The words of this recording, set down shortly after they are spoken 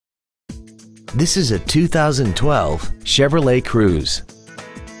This is a 2012 Chevrolet Cruze.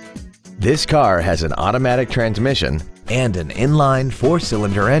 This car has an automatic transmission and an inline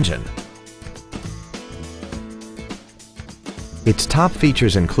 4-cylinder engine. Its top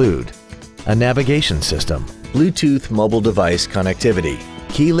features include a navigation system, Bluetooth mobile device connectivity,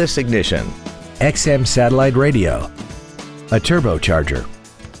 keyless ignition, XM satellite radio, a turbocharger,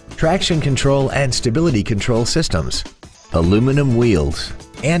 traction control and stability control systems, aluminum wheels,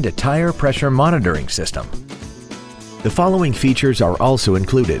 and a tire pressure monitoring system. The following features are also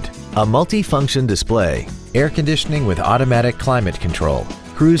included: a multi-function display, air conditioning with automatic climate control,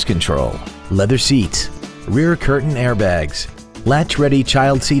 cruise control, leather seats, rear curtain airbags, latch-ready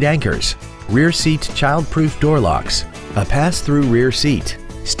child seat anchors, rear seat child-proof door locks, a pass-through rear seat,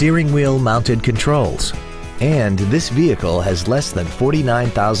 steering wheel mounted controls, and this vehicle has less than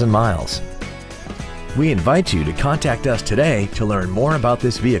 49,000 miles. We invite you to contact us today to learn more about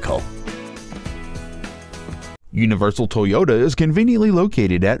this vehicle. Universal Toyota is conveniently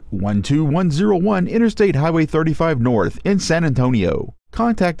located at 12101 Interstate Highway 35 North in San Antonio.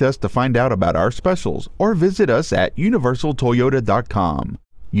 Contact us to find out about our specials or visit us at universaltoyota.com.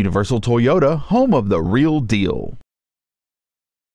 Universal Toyota, home of the real deal.